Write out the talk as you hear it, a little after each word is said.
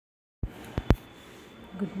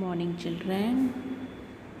Good morning, children.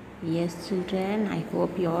 Yes, children, I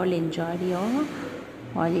hope you all enjoyed your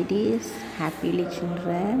holidays happily,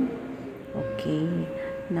 children. Okay,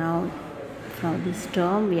 now from this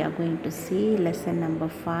term we are going to see lesson number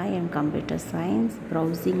 5 in computer science,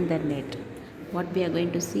 browsing the net. What we are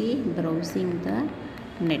going to see? Browsing the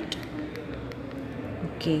net.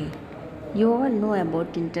 Okay, you all know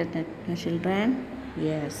about internet, children?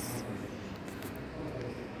 Yes.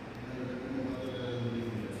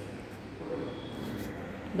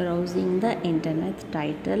 Browsing the internet,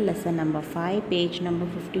 title lesson number 5, page number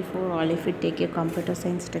 54. All if you take your computer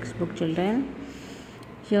science textbook, children.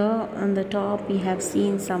 Here on the top we have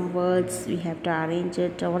seen some words, we have to arrange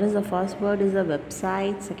it. What is the first word? Is a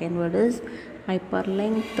website, second word is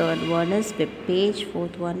hyperlink, third one is web page,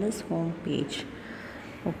 fourth one is home page.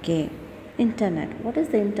 Okay, internet. What is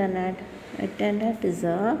the internet? Internet is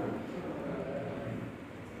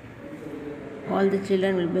all the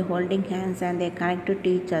children will be holding hands and they are connected to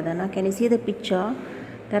each other. Now can you see the picture?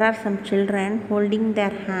 There are some children holding their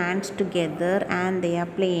hands together and they are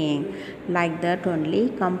playing. Like that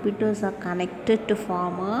only computers are connected to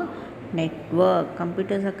form a network.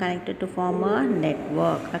 Computers are connected to form a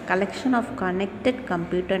network. A collection of connected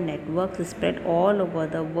computer networks spread all over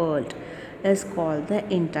the world is called the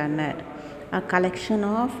internet. A collection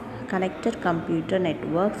of connected computer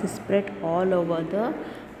networks spread all over the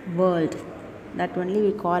world. That only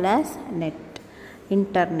we call as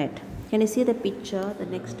internet. Can you see the picture, the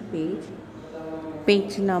next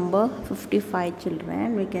page number 55,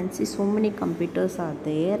 children? We can see so many computers are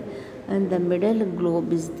there and the middle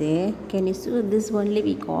globe is there. Can you see this only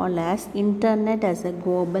we call as internet as a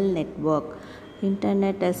global network.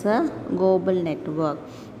 Internet as a global network.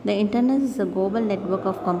 The internet is a global network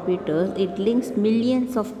of computers. It links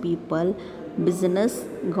millions of people, business,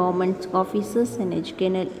 government offices and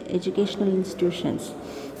educational institutions.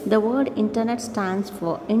 The word internet stands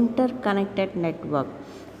for interconnected network.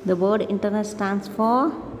 The word internet stands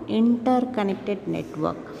for interconnected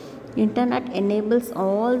network. Internet enables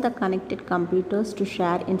all the connected computers to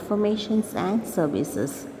share information and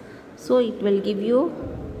services. So it will give you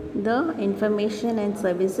the information and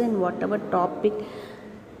service in whatever topic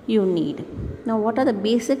you need. Now what are the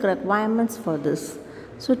basic requirements for this?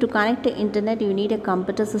 So to connect to internet, you need a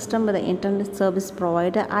computer system with an internet service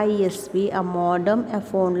provider, ISP, a modem, a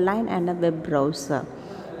phone line and a web browser.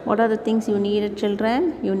 What are the things you need,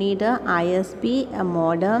 children? You need a ISP, a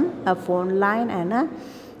modem, a phone line and a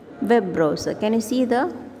web browser. Can you see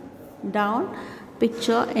the down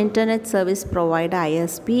picture? Internet service provider,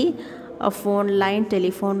 ISP, a phone line,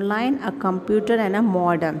 telephone line, a computer and a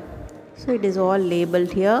modem. So it is all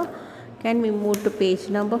labeled here. Can we move to page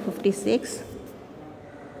number 56?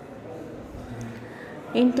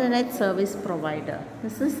 Internet service provider.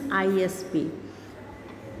 This is ISP.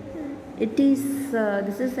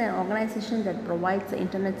 This is an organization that provides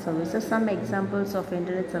internet services. Some examples of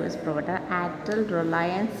internet service provider: Airtel,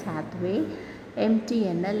 Reliance, Hathway,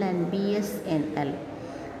 MTNL and BSNL.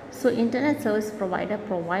 So internet service provider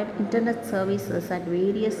provide internet services at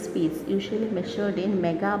various speeds, usually measured in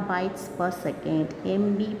megabytes per second,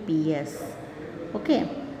 Mbps.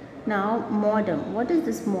 Okay. Now modem. What is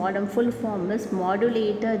this modem? Full form is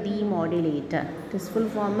modulator demodulator. This full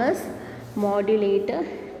form is modulator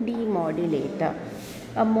demodulator.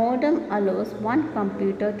 A modem allows one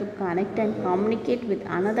computer to connect and communicate with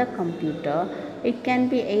another computer. It can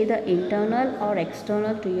be either internal or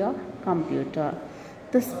external to your computer.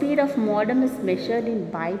 The speed of modem is measured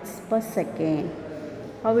in bytes per second.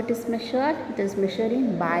 How it is measured? It is measured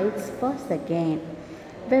in bytes per second.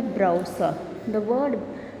 Web browser. The word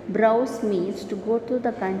browse means to go through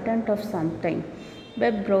the content of something.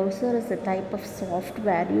 Web browser is a type of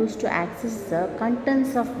software used to access the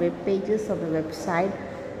contents of web pages of a website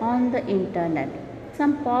on the internet.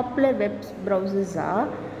 Some popular web browsers are,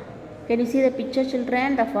 can you see the picture,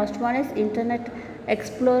 children? The first one is Internet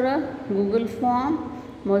Explorer, Google Chrome,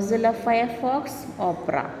 Mozilla Firefox,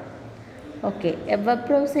 Opera. Okay, a web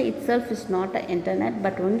browser itself is not an internet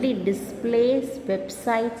but only displays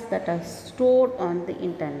websites that are stored on the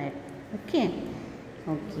internet. Okay.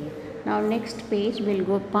 Now next page, we'll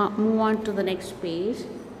move on to the next page.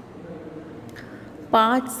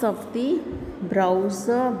 Parts of the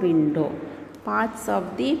browser window. Parts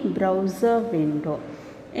of the browser window.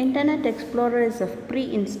 Internet Explorer is a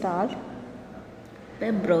pre-installed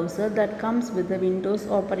web browser that comes with the Windows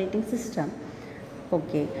operating system.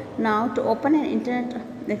 Okay, now to open an Internet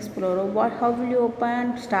Explorer, how will you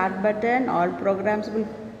open? Start button, all programs will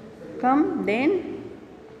come. Then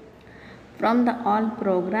from the all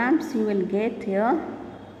programs you will get here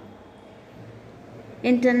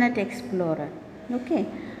Internet Explorer. Okay.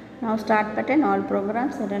 Now start button, all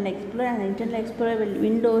programs, Internet Explorer, and Internet Explorer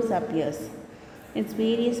windows appears. Its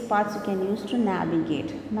various parts you can use to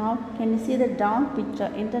navigate. Now can you see the down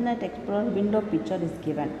picture? Internet Explorer window picture is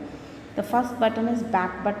given. The first button is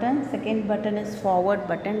back button, second button is forward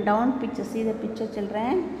button. Down picture, see the picture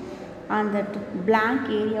children? On that blank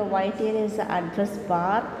area, white area is the address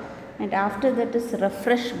bar, and after that is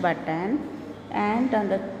refresh button, and on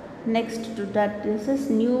the next to that this is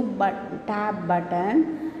new tab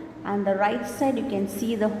button. On the right side you can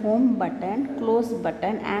see the home button, close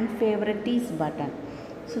button, and favorites button.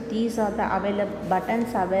 So these are the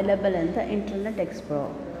buttons available in the Internet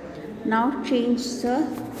Explorer. Now change the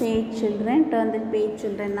page children, turn the page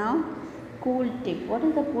children now. Cool tip. What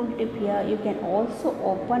is the cool tip here? You can also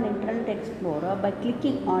open Internet Explorer by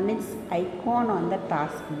clicking on its icon on the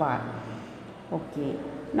taskbar. Okay.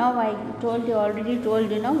 Now I already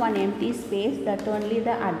told you one empty space, that only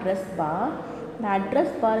the address bar. The address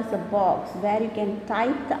bar is a box where you can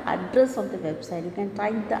type the address of the website. You can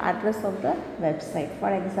type the address of the website. For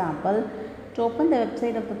example, to open the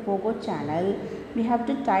website of the Pogo channel, we have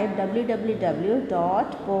to type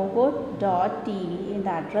www.pogo.tv in the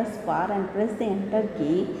address bar and press the enter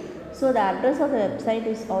key. So the address of the website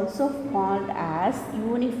is also called as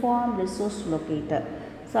Uniform Resource Locator.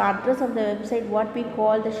 So address of the website, what we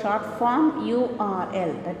call the short form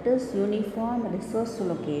URL, that is Uniform Resource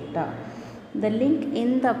Locator. The link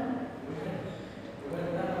in the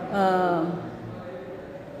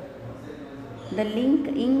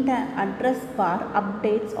address bar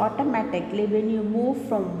updates automatically when you move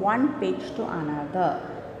from one page to another.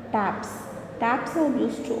 Tabs are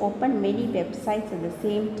used to open many websites at the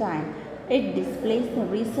same time. It displays the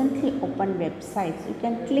recently opened websites. You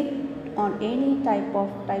can click on any type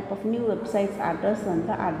of new website's address on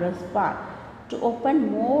the address bar. To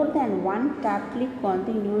open more than one tab, click on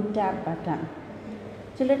the new tab button.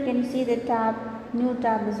 Children, can you see the tab? New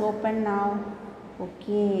tab is open now.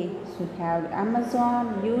 Okay, so we have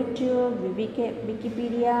Amazon, YouTube,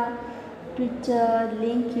 Wikipedia, Twitter,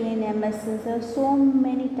 LinkedIn, MSN. So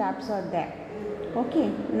many tabs are there. Okay,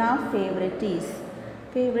 now favorites.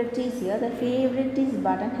 Favorites here. The favorites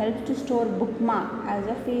button helps to store bookmark as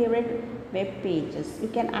a favorite web pages. You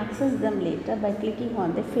can access them later by clicking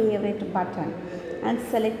on the favorite button and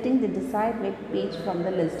selecting the desired web page from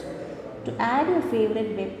the list. To add your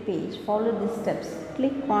favorite web page, follow these steps.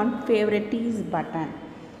 Click on favorites button.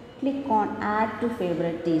 Click on add to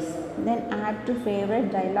favorites. Then add to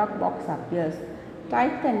favorite dialog box appears.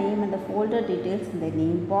 Type the name and the folder details in the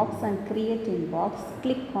name box and create inbox.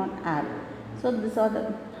 Click on add. So these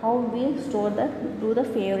are how we do the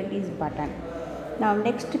favorites button. Now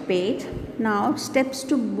next page. Now steps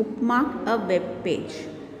to bookmark a web page.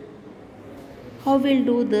 How we'll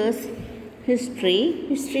do this? History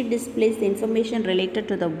displays the information related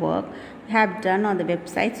to the work you have done on the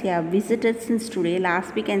websites you have visited since today,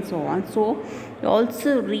 last week, and so on. So you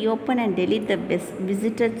also reopen and delete the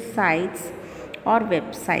visited sites or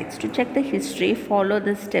websites. To check the history, follow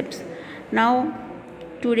the steps. Now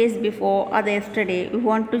 2 days before or the yesterday, we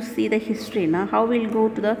want to see the history. Now how we'll go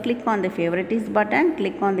to the click on the favorites button,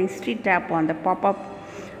 click on the history tab on the pop-up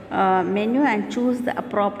menu and choose the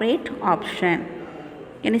appropriate option.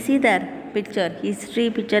 Can you see there? Picture, history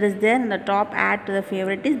picture is there in the top. Add to the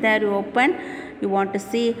favorite is there. You open, you want to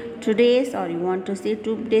see today's or you want to see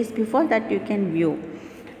 2 days before, that you can view.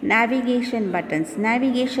 Navigation buttons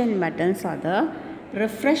are the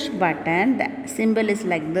refresh button. The symbol is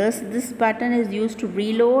like this button is used to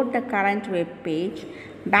reload the current web page.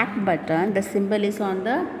 Back button, the symbol is on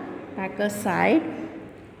the backer side,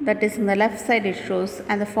 that is in the left side it shows,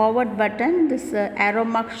 and the forward button, this arrow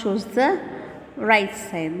mark shows the right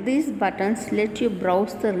side. These buttons let you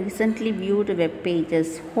browse the recently viewed web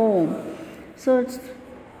pages. Home, so it's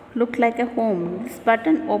look like a home. This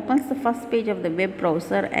button opens the first page of the web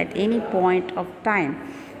browser at any point of time.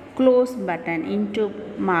 Close button, into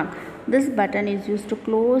mark. This button is used to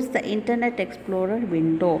close the Internet Explorer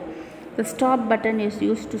window. The stop button is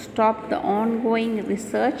used to stop the ongoing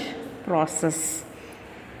research process.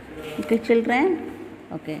 Okay children?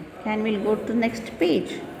 Okay, can we go to next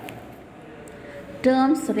page?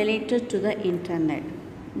 Terms related to the internet.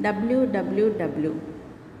 www.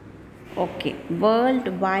 Okay,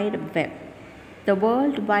 World Wide Web. The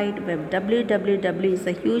World Wide Web, www, is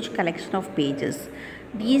a huge collection of pages.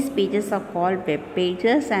 These pages are called web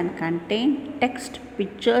pages and contain text,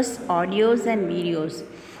 pictures, audios and videos.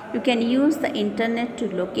 You can use the internet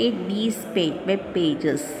to locate these web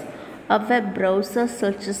pages. A web browser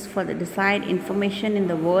searches for the desired information in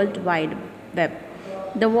the World Wide Web.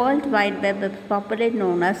 The World Wide Web is popularly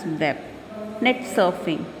known as web. Net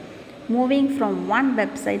surfing. moving from one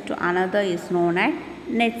website to another is known as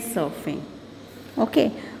net surfing,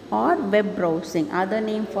 okay, or web browsing. Other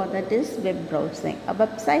name for that is web browsing. A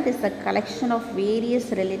website is a collection of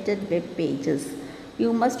various related web pages.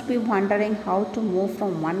 You must be wondering how to move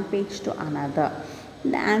from one page to another.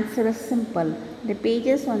 The answer is simple. The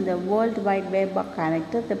pages on the World Wide Web are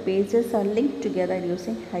connected. The pages are linked together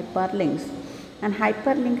using hyperlinks. And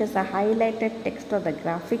hyperlink is a highlighted text or the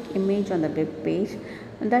graphic image on the web page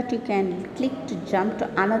that you can click to jump to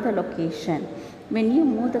another location. When you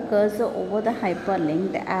move the cursor over the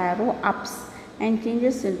hyperlink, the arrow ups and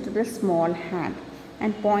changes into the small hand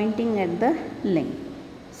and pointing at the link.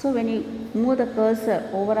 So when you move the cursor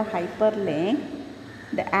over a hyperlink,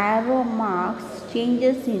 the arrow marks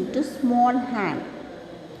changes into small hand,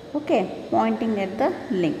 okay, pointing at the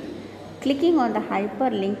link. Clicking on the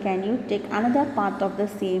hyperlink can you take another path of the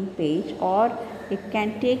same page, or it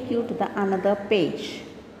can take you to the another page.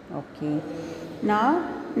 Okay, now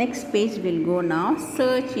next page will go now.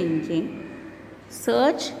 Search engine.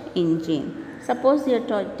 Search engine. Suppose your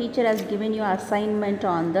teacher has given you assignment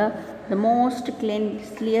on the most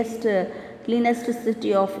cleanest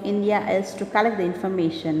city of India is to collect the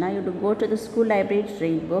information. Now you have to go to the school library to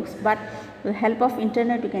read books, but with the help of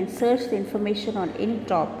internet you can search the information on any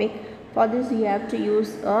topic. For this you have to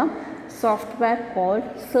use a software called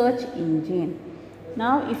search engine.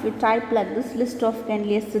 Now if you type like this, list of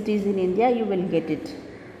cleanliest cities in India, you will get it.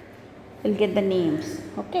 You'll get the names.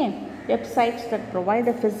 Okay. Websites that provide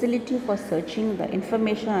the facility for searching the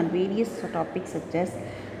information on various topics such as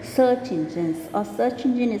search engines. A search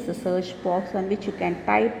engine is a search box on which you can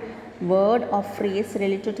type word or phrase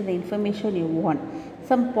related to the information you want.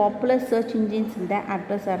 Some popular search engines in their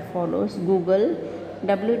address are follows: Google,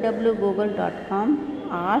 www.google.com,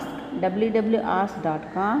 Ask,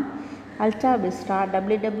 www.ask.com, AltaVista,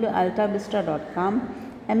 www.altavista.com,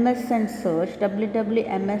 MSN Search,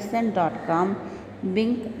 www.msn.com,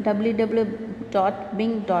 Bing,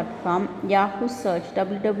 www.bing.com, Yahoo Search,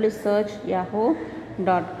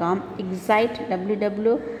 www.search.yahoo.com, Excite,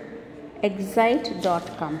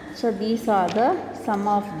 www.excite.com. So these are some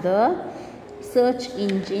of the search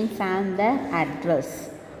engines and their address.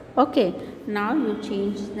 Okay, now you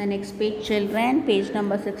change the next page, children, page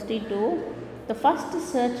number 62. The first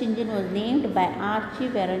search engine was named by Archie,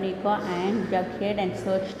 Veronica and Jughead and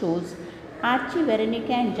Search Tools. Archie,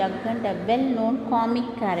 Veronica and Jughead are well-known comic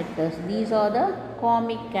characters. These are the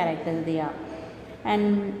comic characters they are.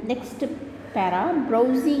 And next para,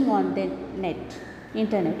 browsing on the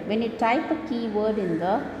internet. When you type a keyword in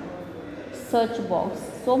the search box,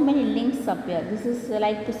 so many links appear. This is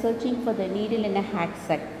like searching for the needle in a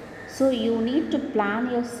hacksack. So you need to plan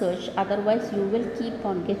your search, otherwise you will keep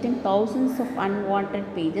on getting thousands of unwanted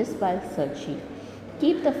pages while searching.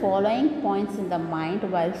 Keep the following points in the mind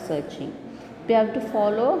while searching. You have to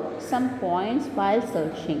follow some points while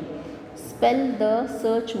searching. Spell the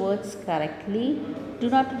search words correctly. Do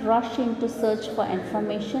not rush into search for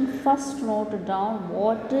information. First note down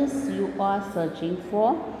what is you are searching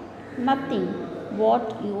for. Nothing.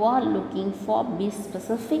 What you are looking for. Be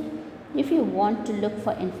specific. If you want to look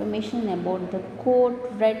for information about the code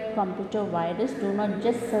red computer virus, do not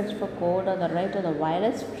just search for code or the red or the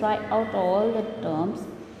virus. Try out all the terms.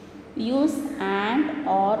 Use and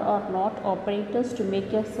or not operators to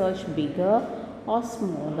make your search bigger or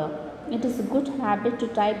smaller. It is a good habit to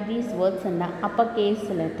type these words in the uppercase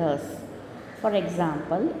letters. For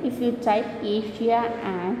example, if you type Asia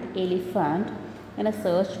and elephant in a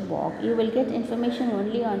search box, you will get information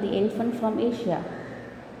only on the elephant from Asia,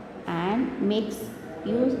 and makes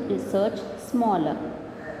you search smaller.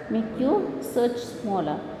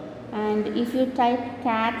 And if you type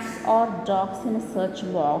cats or dogs in a search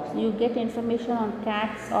box, you get information on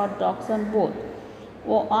cats or dogs on both.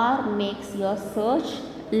 OR makes your search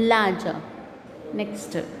larger.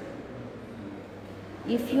 Next,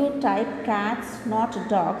 if you type cats not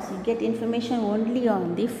dogs, you get information only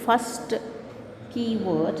on the first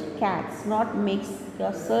keyword cats. Not makes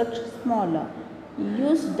your search smaller.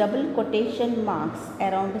 Use double quotation marks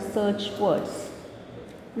around the search words.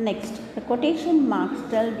 Next, the quotation marks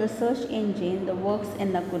tell the search engine the words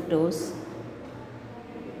in the quotes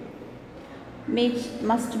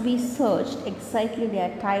must be searched exactly. They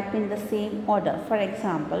are typed in the same order. For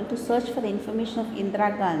example, to search for the information of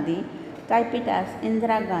Indira Gandhi, type it as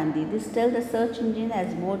Indira Gandhi. This tells the search engine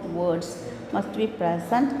as both words must be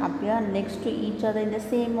present, appear next to each other in the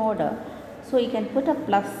same order. So you can put a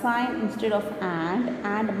plus sign instead of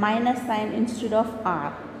and minus sign instead of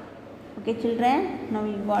r. Okay children, now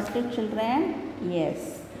you got it children?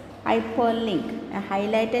 Yes. Hyperlink, a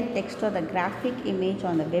highlighted text or the graphic image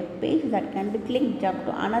on the web page that can be clicked up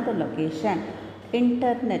to another location.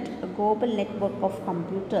 Internet, a global network of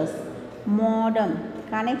computers. Modem,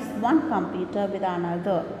 connects one computer with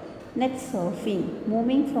another. Net surfing,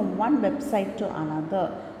 moving from one website to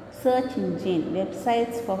another. Search engine,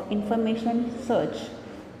 websites for information search.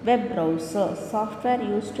 Web browser, software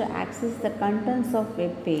used to access the contents of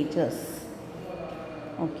web pages.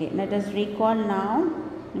 Okay, let us recall now.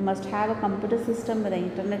 You must have a computer system with an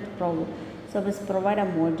internet service provider,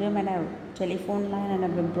 modem and a telephone line and a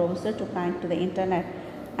web browser to connect to the internet.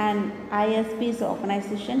 And ISP is the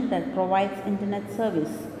organization that provides internet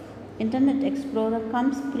service. Internet Explorer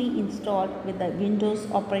comes pre-installed with the Windows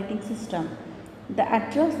operating system. The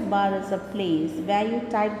address bar is a place where you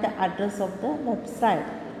type the address of the website.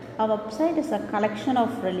 A website is a collection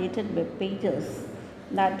of related web pages.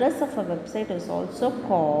 The address of a website is also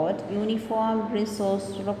called Uniform Resource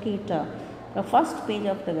Locator. The first page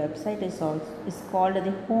of the website is called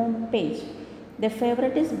the home page. The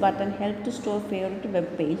favorites button helps to store favorite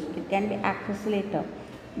web page. It can be accessed later.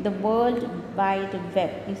 The World Wide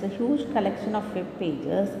Web is a huge collection of web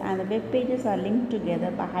pages, and the web pages are linked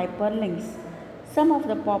together by hyperlinks. Some of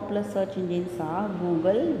the popular search engines are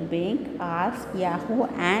Google, Bing, Ask, Yahoo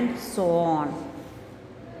and so on.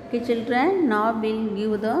 Okay children, now we'll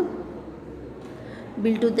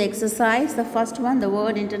do the exercise. The first one, the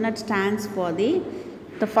word internet stands for the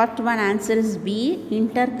first one answer is B,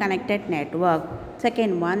 interconnected network.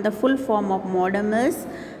 Second one, the full form of modem is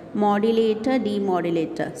modulator,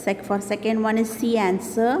 demodulator. For second one is C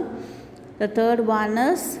answer. The third one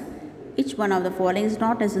is which one of the following is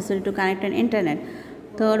not necessary to connect an internet.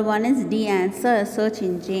 Third one is D answer, search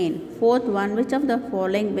engine. Fourth one, which of the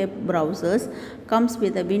following web browsers comes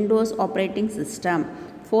with a Windows operating system.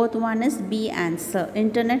 Fourth one is B answer,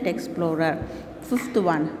 Internet Explorer. Fifth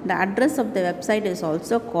one, the address of the website is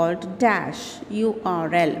also called dash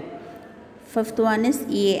URL. Fifth one is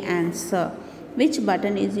A answer. Which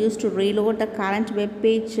button is used to reload the current web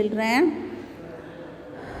page, children?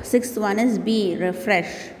 Sixth one is B,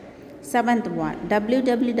 refresh. Seventh one,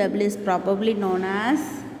 www is probably known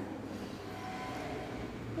as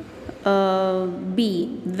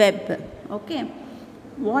B, web. Okay.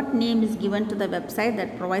 What name is given to the website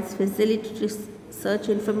that provides facility to search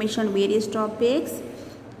information on various topics?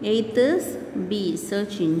 Eighth is B,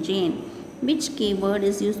 search engine. Which keyword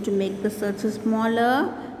is used to make the search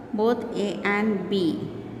smaller? Both A and B.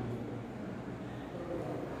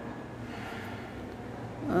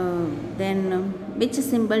 Which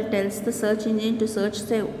symbol tells the search engine to search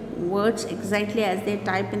the words exactly as they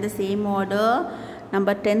type in the same order?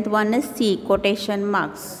 Number 10th one is C, quotation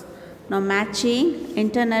marks. Now matching,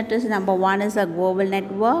 internet is number 1 is a global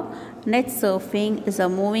network. Net surfing is a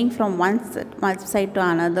moving from one website to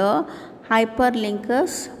another.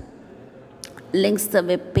 Hyperlinkers links the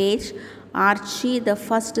web page. Archie, the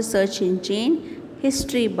first search engine.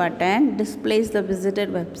 History button displays the visited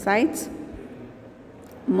websites.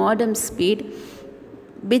 Modem speed,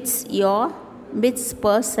 bits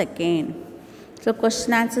per second. So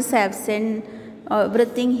question answers I have sent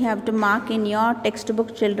everything you have to mark in your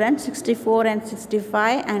textbook, children, 64 and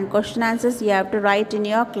 65, and question answers you have to write in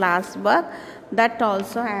your classwork. That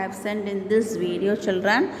also I have sent in this video,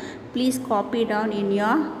 children. Please copy down in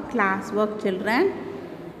your classwork, children.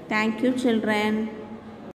 Thank you, children.